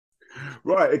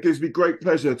Right, it gives me great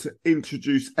pleasure to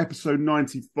introduce episode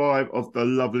 95 of the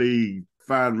lovely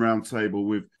fan roundtable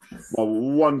with my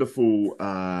wonderful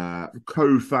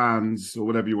co-fans, or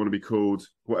whatever you want to be called,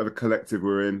 whatever collective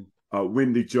we're in.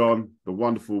 Windy John, the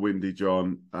wonderful Windy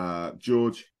John,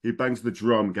 George, he bangs the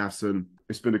drum, Gasson.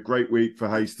 It's been a great week for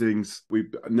Hastings. I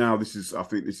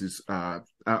think this is out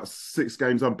of 6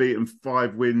 games unbeaten,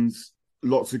 5 wins.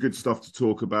 Lots of good stuff to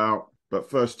talk about. But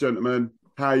first, gentlemen,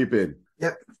 how you been?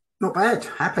 Yep, not bad.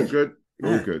 Happy. All good?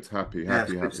 Yeah. All good. Happy.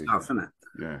 Good stuff, isn't it?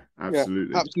 Yeah,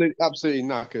 absolutely. Yeah, absolutely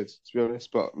knackered, to be honest.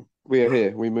 But we are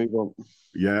here. We move on.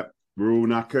 Yeah, we're all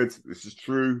knackered. This is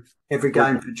true. Every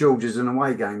game for George is an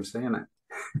away game, see, isn't it?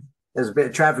 There's a bit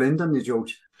of travelling, doesn't you,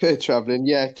 George? Bit of travelling,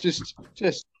 yeah. Just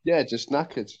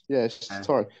knackered. Yeah,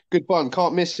 sorry. Good fun.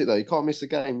 Can't miss it though. You can't miss the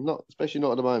game. Especially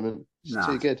not at the moment. It's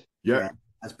too good. Yeah,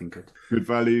 that's been good. Good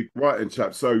value. Right, then,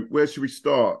 chaps. So where should we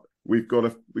start? We've got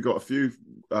a few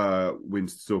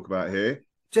wins to talk about here.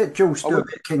 George still a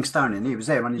bit of Kingstonian. He was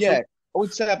there when he I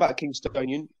would say about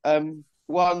Kingstonian.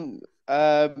 One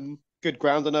good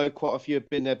ground. I know quite a few have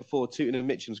been there before. Tooting and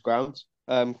Mitcham's ground.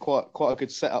 Quite a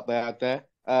good setup they had there.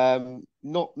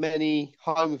 Not many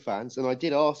home fans, and I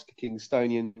did ask a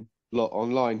Kingstonian lot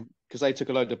online because they took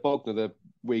a load of Bognor the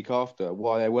week after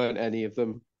why there weren't any of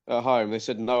them at home. They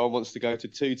said no one wants to go to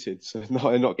Tooted, so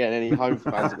no, they're not getting any home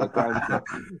fans at the ground.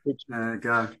 There you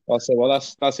go. I said, well,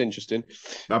 that's interesting.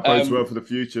 That bodes well for the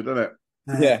future, doesn't it?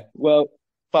 Yeah. Well,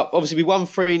 but obviously we won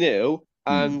 3-0,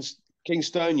 and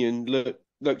Kingstonian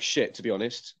looked shit, to be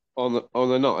honest, on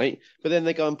the night. But then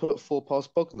they go and put 4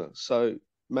 past Bognor, so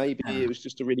maybe it was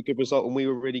just a really good result, and we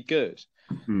were really good.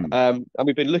 And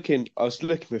we've been looking. I was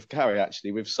looking with Gary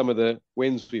actually with some of the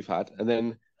wins we've had, and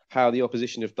then how the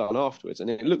opposition have done afterwards. And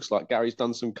it looks like Gary's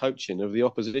done some coaching of the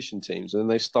opposition teams, and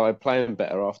they started playing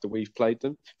better after we've played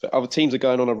them. But other teams are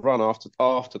going on a run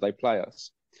after they play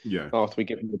us. Yeah. After we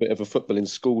give them a bit of a footballing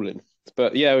schooling.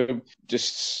 But yeah,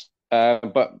 just.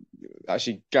 But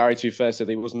actually, Gary, to be fair, said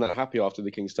he wasn't that happy after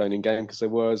the Kingstonian game because there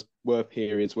were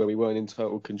periods where we weren't in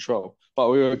total control. But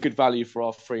we were a good value for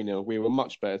our 3-0. We were a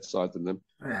much better side than them.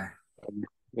 Yeah.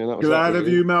 Glad of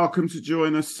you, Malcolm, to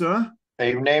join us, sir.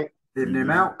 Evening. Evening,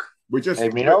 Malk. We're just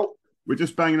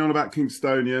banging on about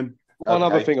Kingstonian. One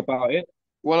other thing about it,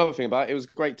 it was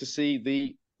great to see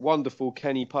the wonderful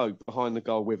Kenny Pogue behind the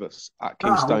goal with us at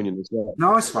Kingstonian as well.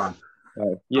 Nice one.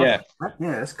 Yeah,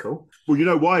 that's cool. Well, you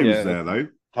know why he was there, though?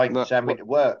 Taking Sammy to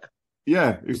work.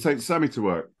 Yeah, he was taking Sammy to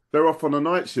work. They're off on a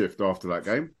night shift after that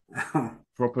game.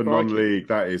 Proper non-league,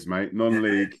 that is, mate.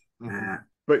 Non-league. Yeah.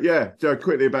 But yeah, Joe,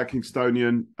 quickly about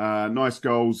Kingstonian. Nice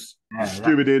goals.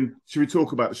 Stewarding. Should we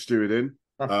talk about the stewarding?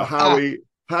 Howie,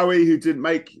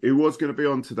 who was going to be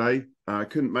on today,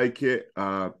 couldn't make it.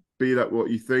 Be that what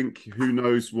you think. Who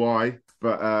knows why?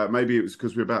 But maybe it was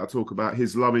because we're about to talk about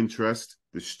his love interest,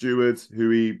 the steward, who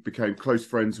he became close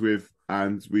friends with.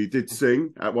 And we did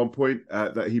sing at one point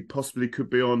that he possibly could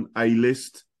be on a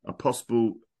list, a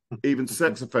possible even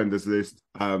sex offenders list.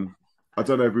 I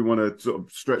don't know if we want to sort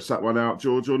of stretch that one out,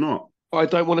 George, or not. I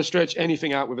don't want to stretch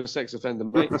anything out with a sex offender,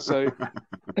 mate. So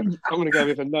I'm going to go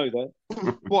with a no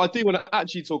there. What I do want to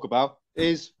actually talk about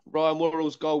is Ryan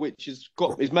Worrell's goal, which is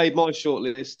made my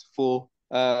shortlist for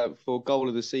goal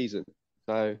of the season.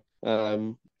 So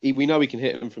we know he can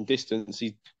hit them from distance.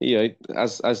 He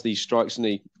as these strikes and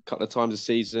a couple of times a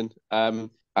season. And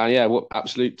yeah, what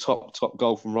absolute top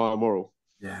goal from Ryan Worrell.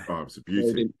 Yeah, it's a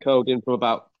beauty. Curled in from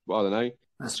about, I don't know,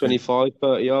 25,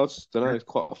 30 yards. Don't know, it's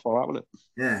quite far out, isn't it?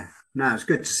 Yeah. No, it's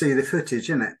good to see the footage,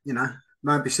 isn't it? You know,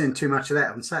 won't be seeing too much of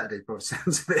that on Saturday, by the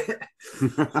sounds of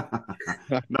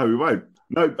it. No, we won't.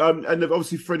 No, and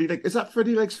obviously Freddie Legg. Is that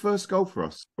Freddie Legg's first goal for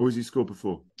us? Or has he scored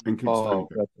before? In Kingston? I'll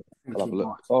have a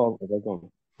look. Oh, they're gone.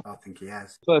 I think he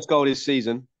has. First goal this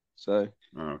season. So.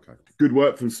 Oh, okay. Good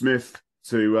work from Smith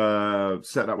to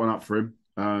set that one up for him.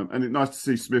 And it's nice to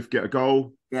see Smith get a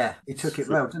goal. Yeah, he took it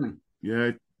well, didn't he?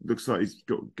 Yeah, looks like he's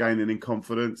gaining in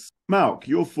confidence. Malk,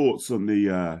 your thoughts on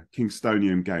the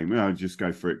Kingstonian game? I'll just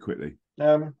go through it quickly.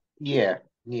 Yeah.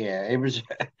 It was.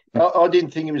 I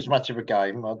didn't think it was much of a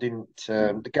game. I didn't.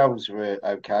 The goals were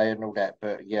okay and all that,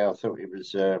 but yeah, I thought it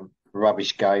was a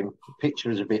rubbish game. The pitch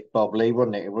was a bit bobbly,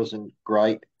 wasn't it? It wasn't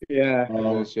great. Yeah, it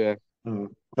was. Yeah.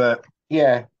 But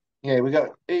yeah,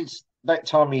 it's that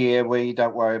time of year where you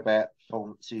don't worry about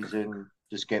performances and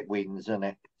just get wins, isn't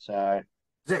it? So.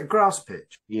 Is it a grass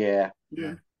pitch? Yeah.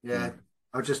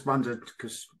 I just wondered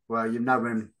because, well, you know,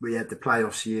 when we had the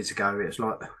playoffs years ago, it's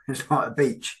like a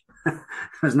beach.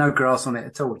 There's no grass on it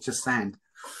at all; it's just sand.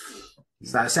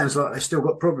 So it sounds like they've still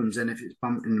got problems then if it's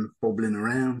bumping and bobbling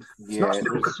around. Yeah,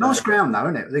 Nice ground though,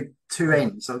 isn't it? The two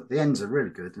ends, so the ends are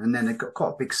really good. And then they've got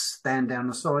quite a big stand down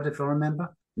the side, if I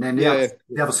remember. And then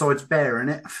the other side's bare, isn't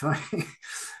it?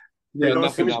 It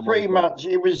was pretty much.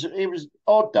 It was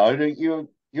odd though that you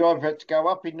either had to go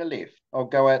up in the lift or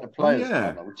go out the players'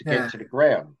 tunnel to get to the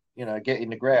ground. You know, get in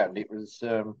the ground. It was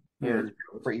it was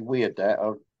pretty weird that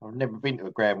I've never been to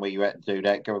a ground where you had to do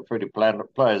that, go through the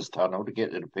players' tunnel to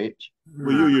get to the pitch.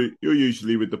 Well, you're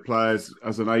usually with the players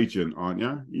as an agent, aren't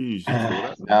you? You usually do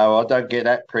that. No, I don't get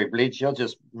that privilege. I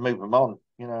just move them on.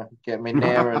 You know, get them in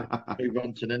there and move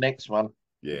on to the next one.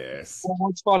 Yes. Well,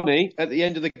 what's funny, at the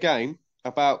end of the game,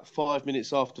 about 5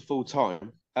 minutes after full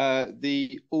time, all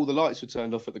the lights were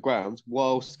turned off at the ground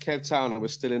whilst Kev Towner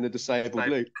was still in the disabled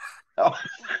loop.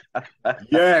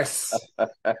 Yes.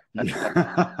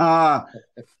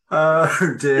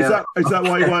 Oh dear. Is that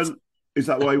why you weren't? Is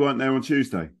that why you weren't there on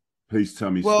Tuesday? Please tell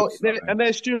me. Well,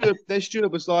 their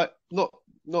steward was like not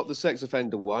the sex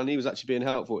offender one. He was actually being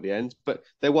helpful at the end, but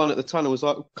their one at the tunnel was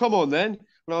like, "Come on, then."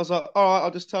 And I was like, "All right,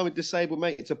 I'll just tell my disabled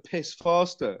mate to piss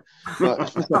faster."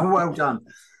 Like, well done.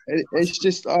 It's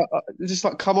just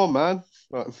like, come on, man.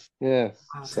 Like, yeah.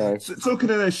 So talking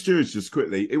to their stewards just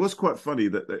quickly, it was quite funny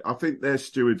that I think their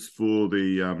stewards for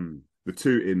the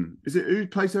Tooting. Is it who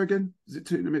plays there again? Is it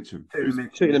Tooting and Mitcham?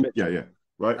 Tooting and Mitcham. Yeah,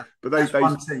 right. But they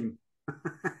one team.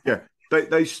 Yeah,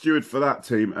 they steward for that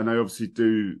team, and they obviously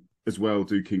do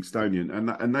Kingstonian,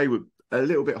 and they were a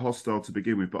little bit hostile to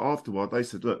begin with, but afterward they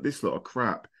said, "Look, this lot of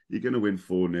crap. You're going to win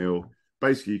 4-0.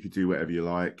 Basically, you could do whatever you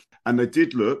like." And they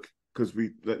did look, because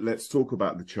let's talk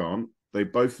about the chant. They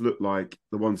both look like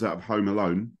the ones out of Home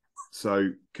Alone.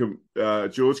 So,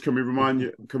 George, can we remind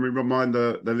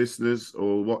the listeners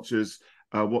or watchers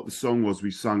what the song was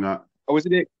we sung at? Oh,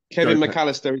 wasn't it Kevin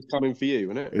McAllister is coming for you,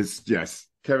 wasn't it? Yes,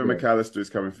 Kevin McAllister is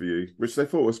coming for you, which they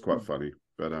thought was quite funny.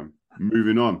 But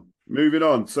moving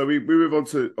on. So we move on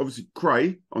to obviously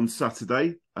Cray on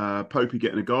Saturday. Popey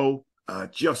getting a goal,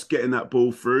 just getting that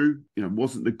ball through. You know,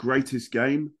 wasn't the greatest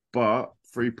game, but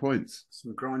 3 points.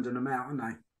 Some grinding them out, aren't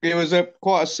they? It was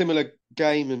quite a similar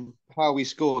game and how we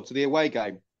scored to the away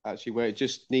game, actually, where it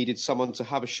just needed someone to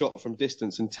have a shot from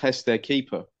distance and test their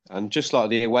keeper. And just like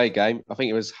the away game, I think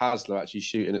it was Hasler actually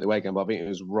shooting at the away game, but I think it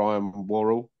was Ryan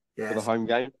Worrell for the home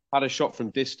game. Had a shot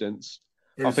from distance.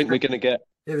 I think we're going to get...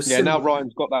 now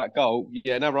Ryan's got that goal.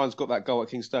 Yeah, now Ryan's got that goal at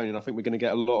Kingstonian. I think we're going to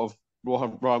get a lot of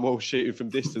Ryan Worrell shooting from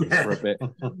distance for a bit.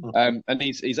 And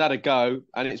he's had a go,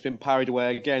 and it's been parried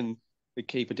away again. The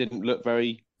keeper didn't look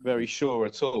very, very sure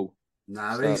at all. No,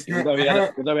 although he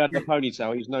had the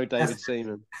ponytail, he's no David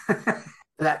Seaman.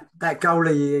 that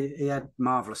goalie, he had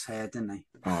marvellous hair, didn't he?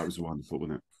 Oh, it was wonderful,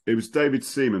 wasn't it? It was David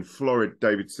Seaman, florid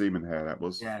David Seaman hair, that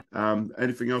was. Yeah.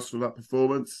 Anything else from that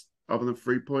performance other than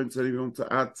 3 points? Anyone to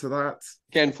add to that?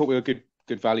 Again, thought we were good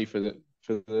value for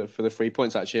the 3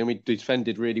 points, actually, and we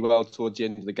defended really well towards the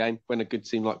end of the game when a good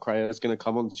team like Cray is going to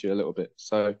come onto you a little bit.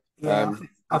 So, I think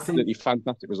absolutely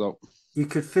fantastic result. You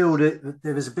could feel that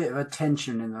there was a bit of a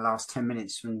tension in the last 10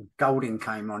 minutes when Golding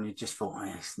came on. You just thought,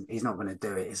 he's not going to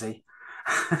do it, is he?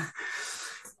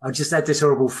 I just had this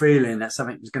horrible feeling that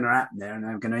something was going to happen there and they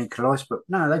were going to equalise. But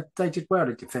no, they did well.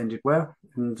 They defended well.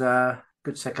 And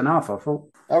good second half, I thought.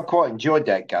 I quite enjoyed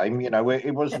that game. You know,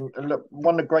 it wasn't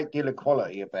one a great deal of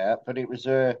quality about, but it was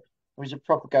a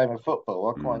proper game of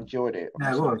football. I quite enjoyed it.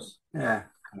 Yeah, it was. Yeah.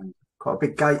 Quite a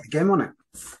big gate again, wasn't it?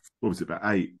 What was it, about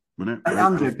 8?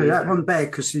 800, but that wasn't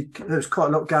bad because there was quite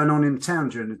a lot going on in the town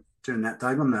during that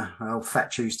day, wasn't there? Old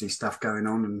Fat Tuesday stuff going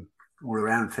on and all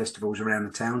around festivals around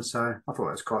the town. So I thought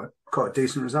it was quite a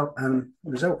decent result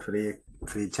for the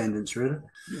attendance, really.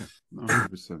 Yeah,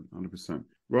 100%.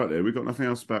 Right there, we've got nothing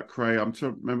else about Cray. I'm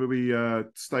trying. Remember, we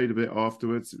stayed a bit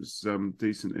afterwards. It was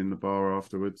decent in the bar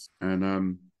afterwards,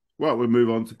 and we'll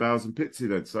move on to Bowes and Pitsy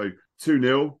then. So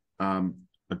 2-0.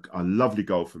 A lovely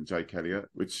goal from Jake Elliott,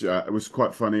 which it was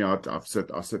quite funny. I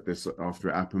said this after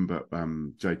it happened, but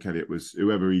Jake Elliott was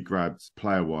whoever he grabbed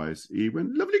player wise. He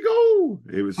went lovely goal.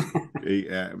 It was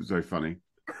it was very funny.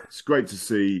 It's great to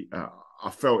see. I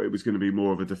felt it was going to be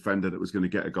more of a defender that was going to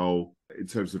get a goal in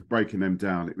terms of breaking them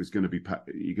down. It was going to be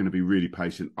you're going to be really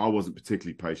patient. I wasn't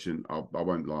particularly patient. I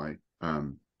won't lie.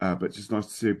 But just nice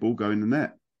to see a ball go in the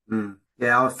net. Mm.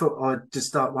 Yeah, I thought I'd just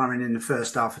start worrying in the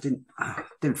first half. I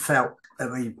didn't felt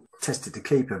that we tested the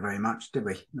keeper very much, did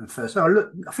we? In the first. Oh,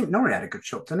 look, I think Norrie had a good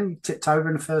shot, didn't he? Tipped over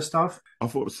in the first half. I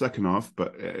thought it was second half,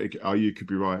 but you could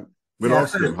be right. We'll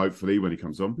ask him hopefully when he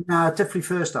comes on. No, definitely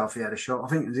first half he had a shot. I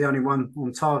think it was the only one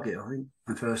on target. I think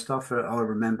in the first half, I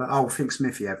remember. Oh, I think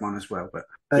Smithy had one as well. But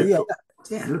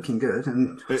looking good.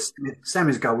 And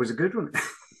Sammy's goal was a good one.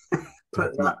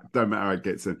 Don't matter how it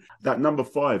gets in. That number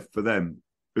 5 for them,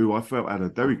 who I felt had a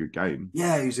very good game.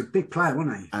 Yeah, he was a big player,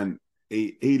 wasn't he? And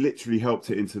he literally helped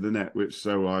it into the net, which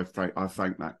so I thank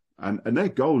that. And their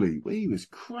goalie, he was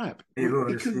crap. He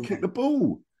couldn't kick the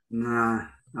ball. No,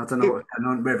 I don't know what was going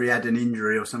on, whether he had an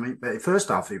injury or something. But the first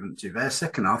half he wasn't too bad.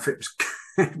 Second half it was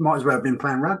it might as well have been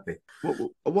playing rugby.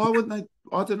 Why wouldn't they?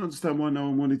 I don't understand why no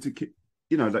one wanted to kick.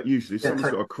 You know, that usually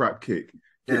someone's got a crap kick,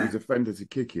 get his defender to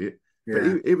kick it. But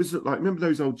it was like, remember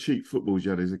those old cheap footballs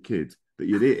you had as a kid that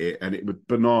you'd hit it and it would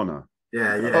banana.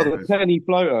 Yeah. Oh, the penny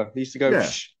floater. He used to go. Yeah.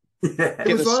 Get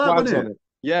It was the like that, swags wasn't on it.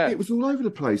 Yeah, it was all over the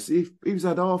place. He was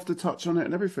had half the touch on it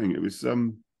and everything. It was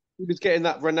he was getting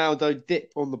that Ronaldo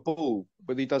dip on the ball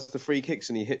when he does the free kicks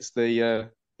and he hits the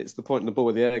point in the ball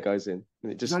where the air goes in,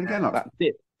 and it just that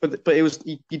dip. But it was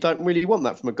you don't really want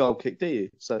that from a goal kick, do you?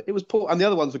 So it was poor, and the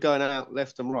other ones were going out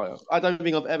left and right. I don't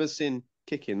think I've ever seen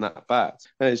kicking that bad,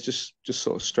 and it's just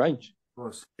sort of strange.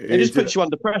 It just puts you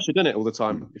under pressure, doesn't it, all the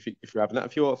time? If you're having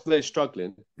that, if they're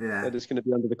struggling, they're just going to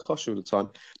be under the cosh all the time.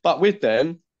 But with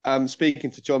them, speaking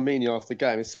to John Meany after the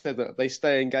game, he said that they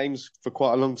stay in games for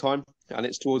quite a long time, and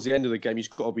it's towards the end of the game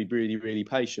you've got to be really, really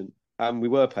patient. And we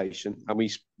were patient, and we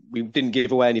didn't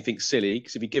give away anything silly,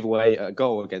 because if you give away a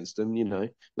goal against them, you know,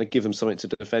 they give them something to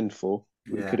defend for.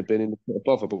 We could have been in a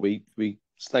bother, but we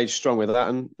stayed strong with that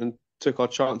and took our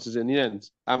chances in the end.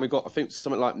 And we got, I think,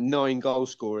 something like 9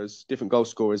 different goal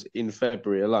scorers in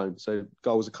February alone. So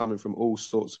goals are coming from all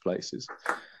sorts of places,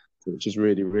 which is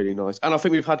really, really nice. And I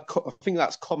think I think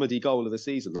that's comedy goal of the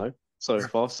season, though, so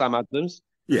far. Sam Adams.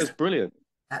 Yeah. It was brilliant.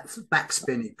 That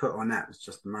backspin he put on that was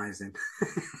just amazing.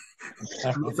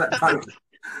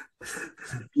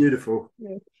 Beautiful.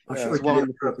 Yeah. I'm sure he did it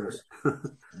on purpose.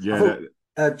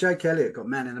 Jake Elliott got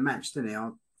man of the match, didn't he?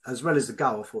 As well as the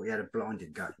goal, I thought he had a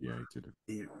blinded go. Yeah, he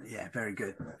did. Yeah, very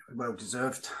good. Well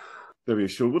deserved. Very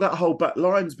assured. Well, that whole back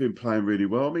line's been playing really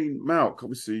well. I mean, Malk,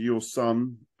 obviously your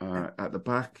son at the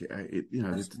back,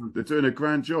 they're doing a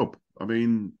grand job. I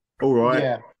mean, all right.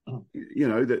 Yeah. You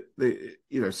know, they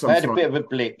had a bit of a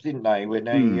blip, didn't they? When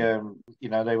they,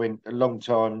 they went a long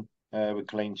time with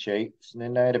clean sheets, and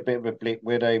then they had a bit of a blip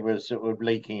where they were sort of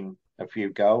leaking a few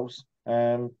goals.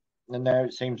 And now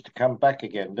it seems to come back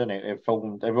again, doesn't it?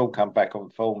 They've all come back on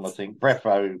form, I think.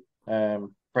 Brefo's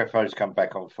come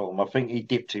back on form. I think he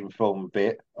dipped in form a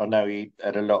bit. I know he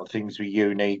had a lot of things with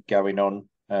uni going on.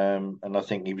 And I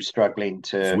think he was struggling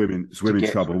to. It's women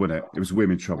trouble, wasn't it? It was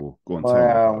women trouble. Go on,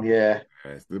 well, yeah.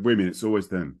 The women, it's always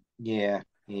them. Yeah,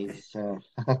 he's. I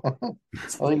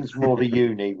think it's more the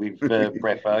uni with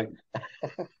Brefo.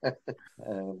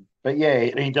 But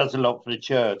yeah, he does a lot for the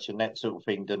church and that sort of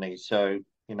thing, doesn't he? So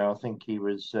I think he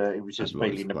was just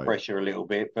feeling the pressure a little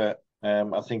bit. But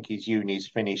I think his uni's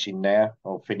finished, and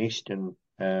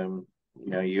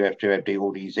you have to have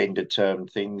all these end of term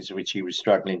things which he was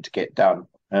struggling to get done.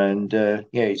 And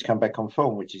he's come back on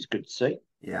form, which is good to see.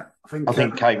 Yeah, I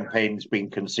think Kane Penn's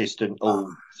been consistent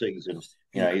all season.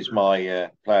 He's my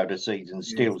player of the season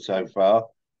still so far.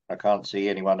 I can't see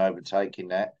anyone overtaking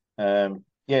that. And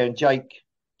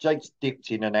Jake's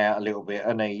dipped in and out a little bit,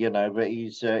 hasn't he? But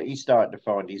he's starting to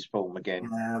find his form again.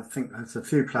 Yeah, I think there's a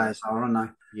few players are,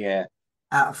 aren't they? Yeah.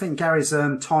 I think Gary's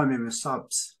timing with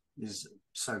subs is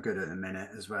so good at the minute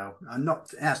as well.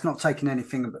 That's not taking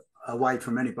anything away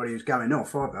from anybody who's going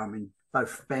off either. I mean,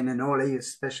 both Ben and Ollie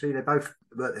especially, they both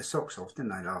worked their socks off,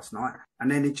 didn't they, last night? And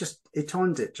then he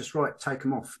timed it just right, take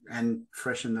them off and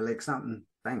freshen the legs up, and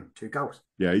bang, 2 goals.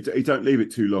 Yeah, he don't leave it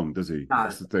too long, does he? No.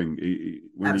 That's the thing.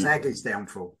 That was Aggie's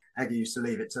downfall. Aggie used to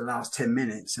leave it to the last 10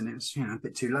 minutes, and it was a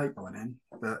bit too late by then.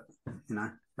 But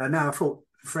no, I thought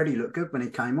Freddie looked good when he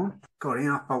came on. God, he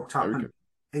bulked up, and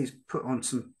he's put on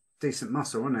some decent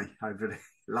muscle, hasn't he, over the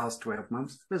last 12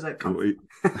 months? Where's that come from?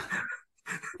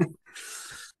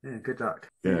 Yeah, good luck.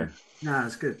 Yeah. No,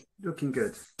 it's good. Looking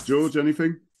good. George,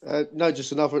 anything? No,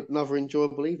 just another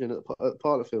enjoyable evening at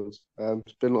Pilot Fields.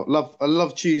 It's been I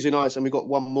love Tuesday nights, and we got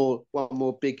one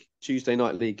more big Tuesday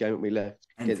night league game that we left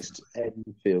against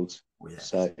Enfield. Oh,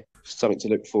 yes. So something to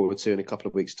look forward to in a couple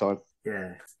of weeks' time.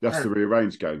 Yeah, that's the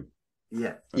rearranged game.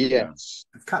 Yeah. Yes.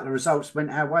 A couple of results went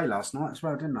our way last night as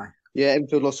well, didn't they? Yeah,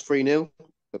 Enfield lost 3-0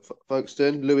 at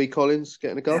Folkestone. Louis Collins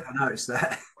getting a goal. Yeah, I noticed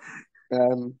that.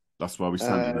 That's why we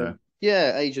sent him there.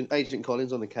 Yeah, Agent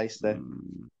Collins on the case there.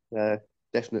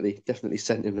 Definitely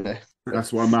sent him there.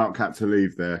 That's why Mark had to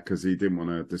leave there, because he didn't want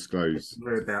to disclose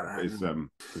about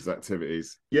his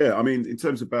activities. Yeah, I mean, in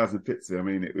terms of Baz and Fitzy, I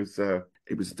mean, it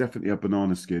was definitely a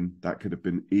banana skin that could have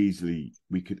been easily.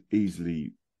 We could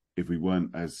easily, if we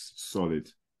weren't as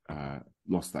solid,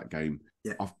 lost that game.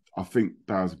 Yeah. I think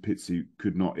Baz and Fitzy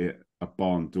could not hit a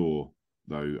barn door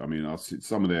though. I mean,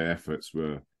 some of their efforts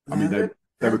were. I mean,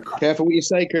 they were. Careful what you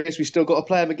say, Chris. We still got to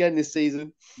play them again this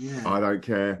season. Yeah. I don't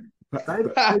care.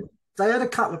 They had a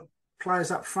couple of players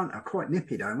up front that are quite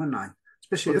nippy, though, weren't they?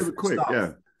 Especially they were quick,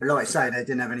 yeah. But like I say, they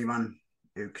didn't have anyone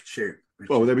who could shoot.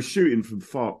 Well, they were shooting from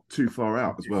too far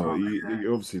out as well.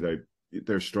 Obviously,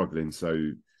 they're struggling.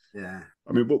 So, yeah.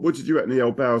 I mean, what did you reckon the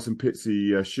old Bowers and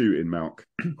Pitsy shooting, Malk?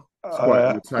 It's quite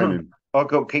entertaining. I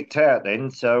got kicked out then,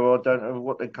 so I don't know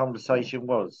what the conversation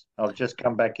was. I've just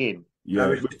come back in. Yeah,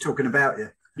 we were talking about you.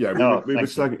 Yeah, we were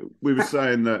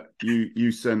saying that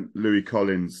you sent Louis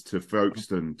Collins to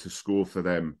Folkestone to score for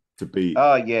them to beat.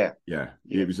 Oh yeah.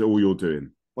 It was all you're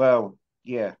doing. Well,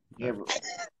 yeah.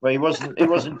 Well, he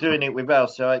wasn't doing it with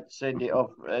us, so I had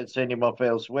to send him off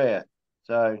elsewhere.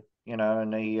 So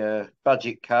and the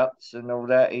budget cuts and all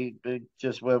that, he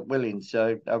just weren't willing.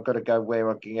 So I've got to go where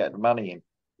I can get the money in.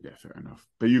 Yeah, fair enough.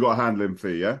 But you got a handling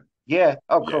fee, yeah? Yeah,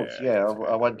 of course. Yeah,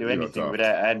 I won't do anything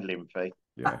without a handling fee.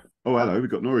 Yeah. Oh, hello. We've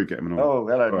got Nori getting on. Oh,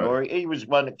 hello, Nori. He was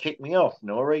one that kicked me off,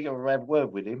 Nori. I'll have a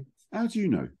word with him. How do you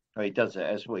know? Oh, he does it.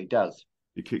 That's what he does.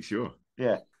 He kicks you off?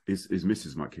 Yeah. His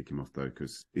missus might kick him off, though,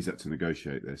 because he's had to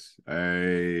negotiate this.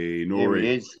 Hey, Nori. Here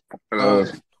he is. Hello.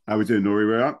 How we doing, Nori?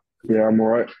 We're up? Yeah, I'm all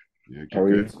right. Yeah, how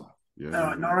are you?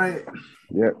 Yeah. All right.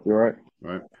 Yeah, you're right.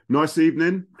 Right. Nice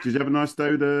evening. Did you have a nice day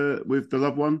with the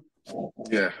loved one?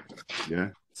 Yeah. Yeah.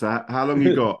 So how long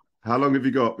you got? How long have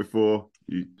you got before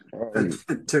you?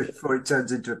 Before it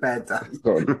turns into a bad day.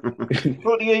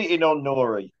 Put the eating on,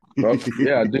 Nori. Well,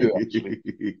 yeah, I do actually.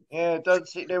 Yeah, don't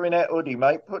sit there in that hoodie,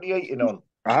 mate. Put the eating on.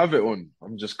 I have it on.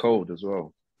 I'm just cold as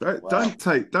well. Don't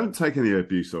take any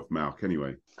abuse off Malk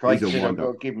anyway. Craig said I've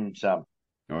got to give him some.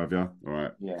 Oh, have you? All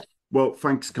right. Yeah. Well,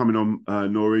 thanks for coming on,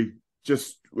 Nori.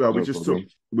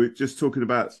 We're just talking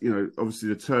about, obviously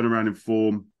the turnaround in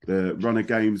form, the run of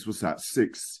games. What's that?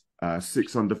 Six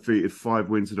undefeated, 5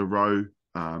 wins in a row.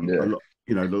 The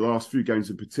last few games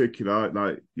in particular,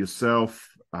 like yourself,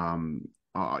 I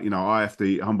have to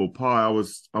eat humble pie. I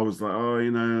was like,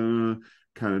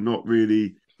 kind of not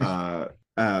really,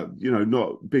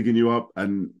 not bigging you up,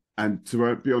 and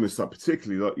to be honest, like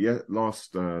particularly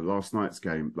last night's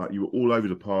game, like you were all over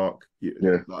the park,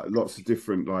 like lots of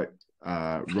different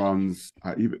runs.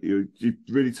 You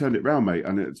really turned it around, mate,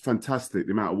 and it's fantastic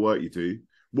the amount of work you do.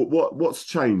 What's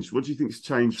changed? What do you think's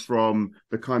changed from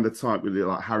the kind of type with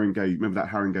like Haringey? Remember that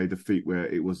Haringey defeat where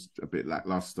it was a bit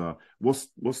lackluster? What's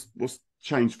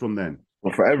changed from then?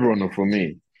 Well, for everyone or for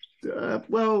me?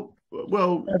 Well,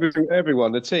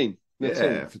 everyone, the team.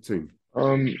 For team.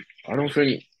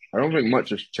 I don't think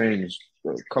much has changed.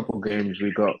 A couple of games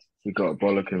we got a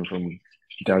bollocking from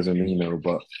Gaz and Nino,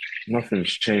 but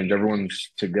nothing's changed.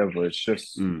 Everyone's together. It's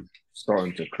just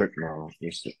starting to click now.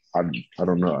 I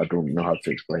don't know. I don't know how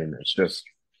to explain it. It's just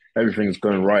everything's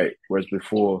going right. Whereas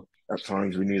before, at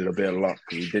times we needed a bit of luck.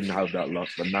 We didn't have that luck,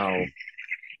 but now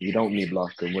we don't need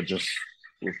luck, and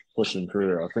we're pushing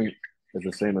through it. I think it's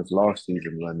the same as last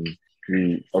season when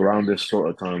around this sort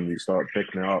of time we started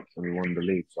picking it up and we won the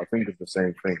league. So I think it's the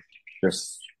same thing.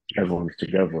 Just everyone's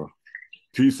together.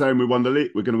 So you saying we won the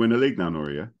league? We're going to win the league now,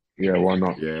 Nori? Yeah. Yeah, why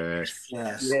not? Yes.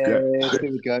 Yeah. Here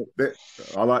we go.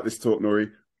 I like this talk, Nori.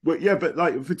 But yeah, but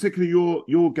like particularly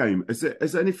your game,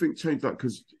 has anything changed? Like,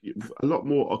 because a lot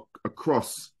more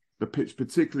across the pitch,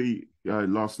 particularly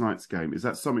last night's game. Is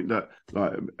that something that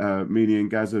like Meany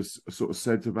and Gaz have sort of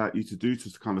said about you to do, to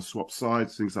kind of swap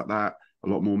sides, things like that? A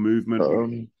lot more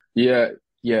movement. Yeah.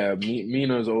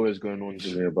 Mina's always going on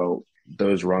to me about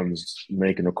those runs,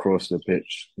 making across the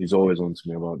pitch. He's always on to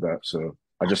me about that. So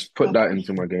I just put that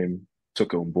into my game,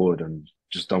 took it on board, and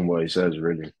just done what he says.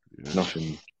 Really,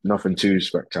 nothing too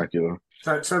spectacular.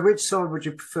 So which side would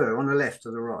you prefer, on the left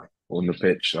or the right? On the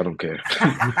pitch, I don't care. As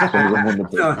long as I'm on the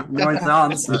pitch. Nice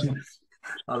answer.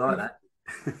 I like that.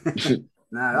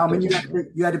 No, I mean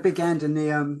you had a big hand in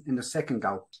the second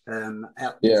goal.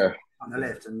 Out on the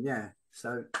left, and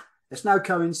so it's no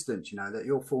coincidence, that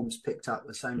your form's picked up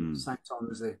the same time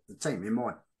as the team, in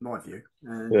my view.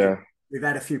 And we've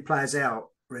had a few players out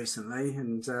recently,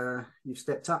 and you've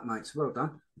stepped up, mate. So well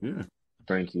done. Yeah,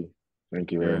 thank you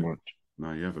very much.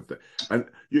 No, you have and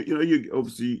you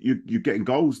obviously you're getting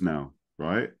goals now,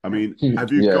 right? I mean,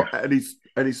 have you got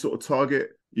any sort of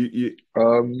target?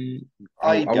 I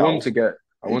want to get.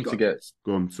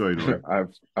 Go on, sorry, no. I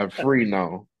have 3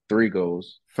 now. 3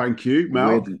 goals. Thank you,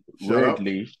 Mal.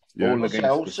 Weirdly, all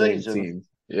against the same team.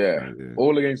 Yeah,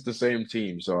 all against the same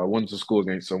team. So I want to score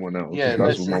against someone else. Yeah,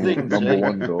 that's my number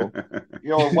one goal.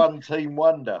 You're a one-team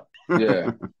wonder.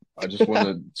 Yeah, I just want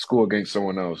to score against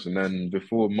someone else. And then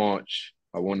before March,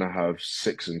 I want to have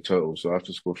 6 in total. So I have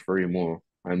to score 3 more.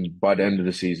 And by the end of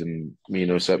the season,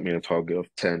 Mino set me a target of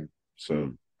 10.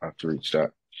 So I have to reach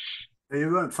that. You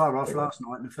weren't far off last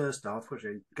night in the first half, was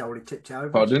you? Goalie tipped you over.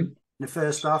 Pardon? In the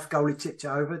first half, goalie tipped you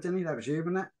over, didn't he? That was you,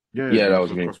 wasn't it? Yeah, that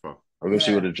was me. I wish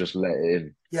he would have just let it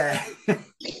in. Yeah.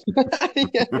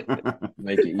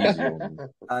 Make it easier on me.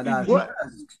 I know. What?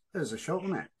 That was a shot,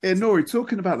 wasn't it? Yeah, Nori,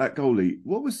 talking about that goalie,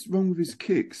 what was wrong with his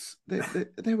kicks?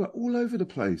 They were all over the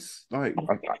place. Like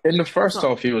in the first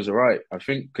half, he was all right. I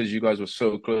think because you guys were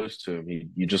so close to him,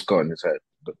 you just got in his head.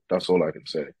 That's all I can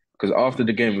say. Because after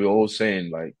the game, we were all saying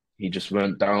like he just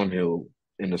went downhill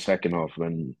in the second half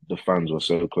when the fans were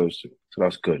so close to him. So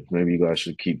that's good. Maybe you guys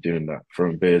should keep doing that,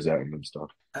 throwing beers at him and stuff.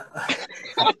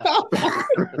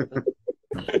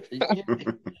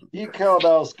 You can't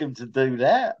ask him to do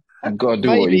that. You've got to do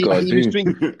what you got to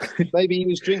do. Maybe he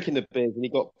was drinking the beers and he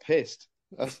got pissed.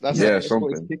 That's something.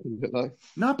 what he's kicking it like.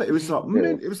 No, but it was like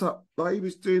it was like he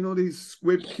was doing all these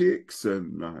squib kicks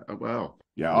and wow.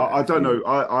 Yeah, I don't know.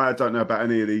 I don't know about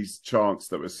any of these chants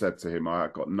that were said to him. I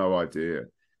got no idea.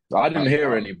 I didn't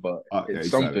hear any, but it's exactly.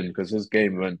 something because his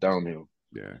game went downhill.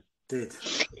 Yeah. Did.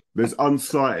 There's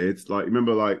unsighted, like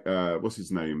remember, like what's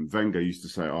his name? Wenger used to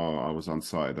say, "Oh, I was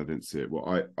unsighted, I didn't see it."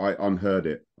 Well, I unheard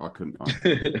it. I couldn't.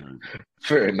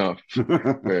 Fair enough.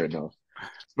 Fair enough.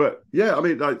 But yeah, I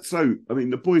mean,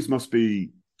 the boys must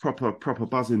be proper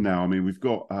buzzing now. I mean, we've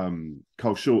got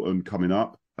Carl Shorten coming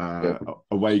up,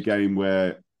 away game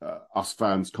where us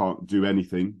fans can't do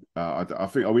anything. I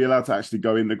think, are we allowed to actually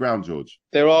go in the ground, George?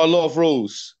 There are a lot of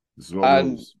rules,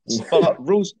 but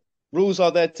rules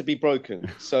are there to be broken.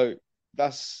 So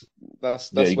that's you got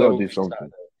to do something.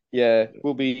 Yeah,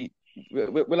 we'll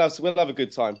have a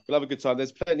good time. We'll have a good time.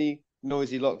 There's plenty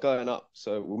noisy lot going up,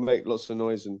 so we'll make lots of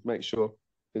noise and make sure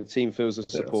the team feels the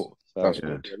support. That's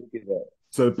good.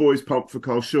 So the boys pumped for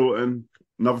Carl Shorten.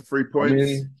 Another 3 points. I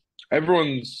mean,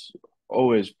 everyone's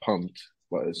always pumped,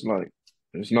 but it's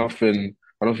nothing.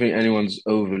 I don't think anyone's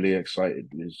overly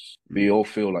excited. We all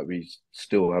feel like we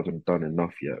still haven't done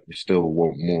enough yet. We still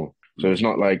want more. So it's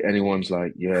not like anyone's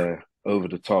like, over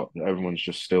the top. Everyone's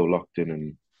just still locked in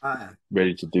and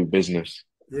ready to do business.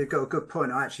 You've got a good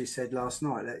point. I actually said last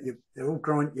night that you're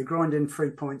grinding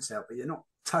 3 points out, but you're not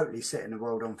totally setting the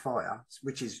world on fire,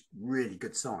 which is really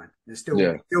good sign. There's still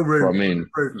room for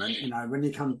improvement. You know, when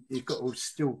you've got all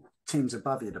still teams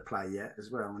above you to play yet as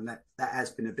well, and that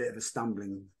has been a bit of a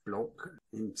stumbling block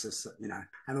into,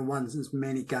 having won as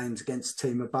many games against a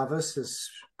team above us as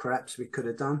perhaps we could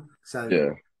have done.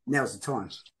 So now's the time.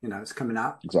 It's coming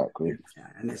up. Exactly.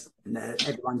 And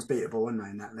everyone's beatable, aren't they,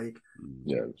 in that league?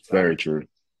 Yeah, it's very true.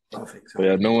 I think so. But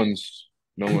yeah, no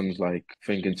one's like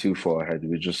thinking too far ahead.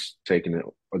 We're just taking it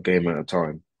a game at a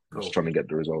time. Cool. Just trying to get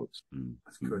the results.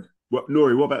 That's good.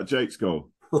 Nori, what about Jake's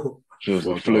goal? It was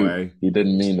a fluke. He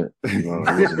didn't mean it. No,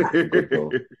 it wasn't a good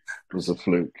goal. It was a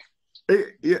fluke.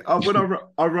 When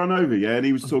I run over, and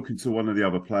he was talking to one of the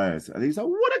other players, and he's like,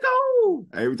 "What a goal!"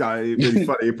 It was really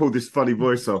funny. He pulled this funny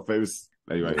voice off. It was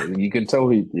anyway. You can tell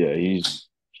he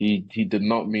did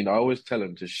not mean. I always tell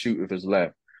him to shoot with his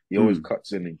left. He always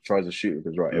cuts in and tries to shoot with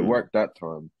his right. It worked that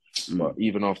time. But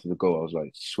even after the goal, I was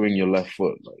like, swing your left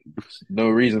foot. Like, no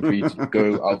reason for you to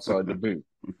go outside the boot.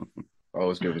 I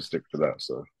always give a stick for that.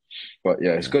 So, but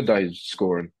yeah, it's good that he's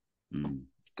scoring.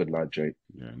 Good lad, Jake.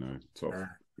 Yeah, no, top.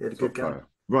 He had a good go.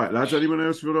 Right, lads. Anyone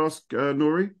else you want to ask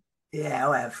Nori? Yeah,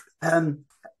 I have.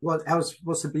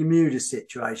 What's the Bermuda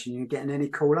situation? You getting any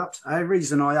call ups? The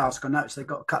reason I ask, I noticed they've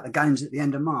got a couple of games at the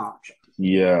end of March.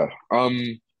 Yeah.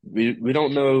 We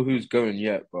don't know who's going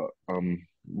yet, but they're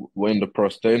in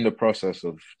the process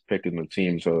of picking the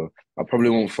team, so I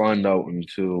probably won't find out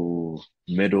until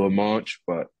middle of March.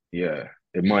 But yeah,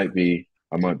 I might be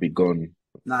gone.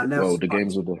 No, the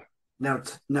games are the.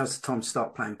 Now's the time to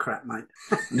start playing crap, mate.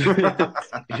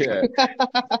 Yeah.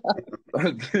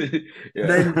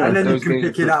 Then you can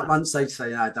pick it up once they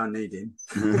say, "I don't need him."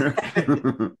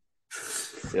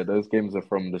 Yeah, those games are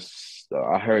from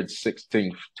I heard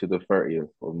 16th to the 30th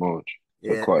of March.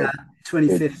 So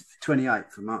 25th,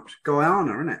 28th of March.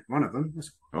 Guyana, isn't it? One of them.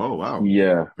 Oh, wow.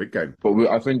 Yeah. Big game. But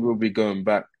I think we'll be going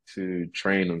back to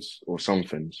train or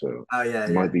something. So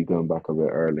might be going back a bit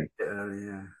early.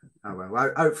 Yeah. Oh,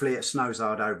 well, hopefully it snows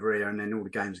hard over here and then all the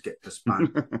games get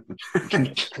postponed.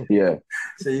 Yeah.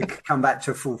 So you can come back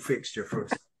to a full fixture for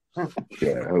us.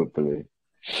 Yeah, hopefully.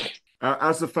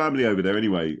 How's the family over there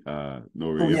anyway,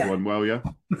 Nori? Everyone well, yeah?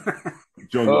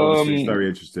 John obviously is very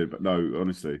interested, but no,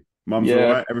 honestly. Mum's all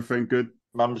right? Everything good?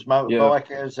 Mum's motorbike,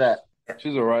 how's that?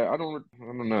 She's all right. I don't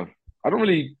know.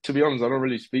 To be honest, I don't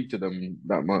really speak to them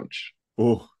that much.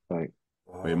 Oh.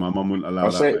 My mum wouldn't allow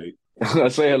that, mate. I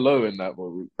say hello in that, but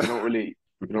we don't really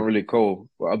We're not really cold.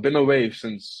 Well, I've been away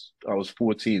since I was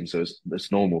 14, so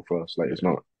it's normal for us. Like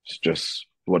it's just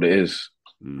what it is.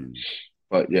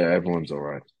 But yeah, everyone's all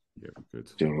right. Yeah, good.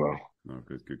 Doing well. No,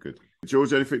 good.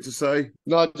 George, anything to say?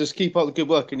 No, just keep up the good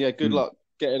work, and good luck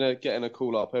getting a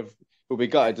call up. We'll be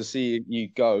gutted to see you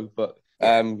go, but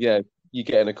you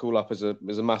getting a call up is a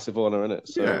massive honour, isn't it?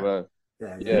 So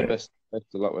best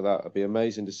of luck with that. It'd be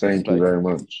amazing to see. Thank you very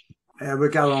much. We'll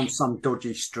go on some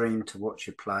dodgy stream to watch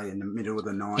you play in the middle of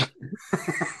the night.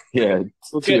 Yeah,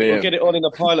 we'll get it on in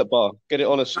a pilot bar. Get it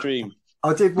on a stream.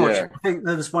 I did watch. I think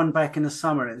there was one back in the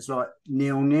summer. It was like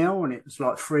 0-0, and it was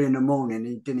like 3 a.m. and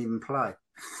he didn't even play.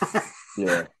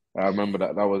 Yeah, I remember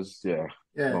that. That was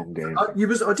long game.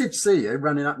 I did see you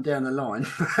running up and down the line.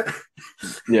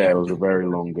 Yeah, it was a very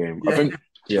long game. I think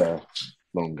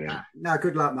long game. No,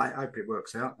 good luck, mate. Hope it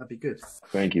works out. That'd be good.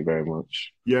 Thank you very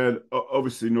much. Yeah,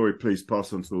 obviously, Nori, please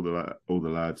pass on to all the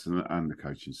lads and the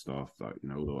coaching staff. Like,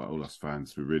 all us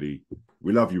fans. We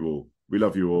love you all. We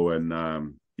love you all,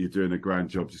 and you're doing a grand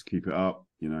job. Just keep it up.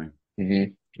 Yeah.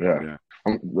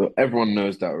 Everyone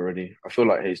knows that already. I feel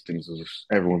like Hastings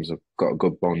everyone's got a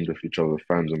good bond with each other,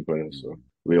 fans and players. So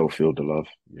we all feel the love.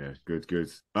 Yeah, good.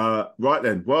 Right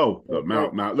then. Well, look,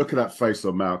 Malk, look at that face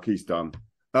on Malk. He's done.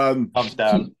 I'm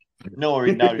done.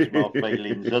 Nori knows my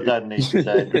feelings. I don't need to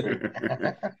say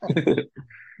anything.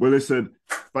 Well, listen,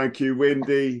 thank you,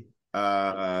 Windy,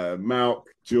 Malk,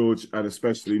 George, and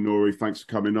especially Nori. Thanks for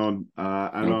coming on.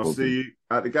 And I'll see you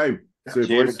at the game.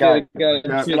 Cheers, guys. Cheers,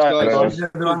 guys.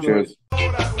 Cheers.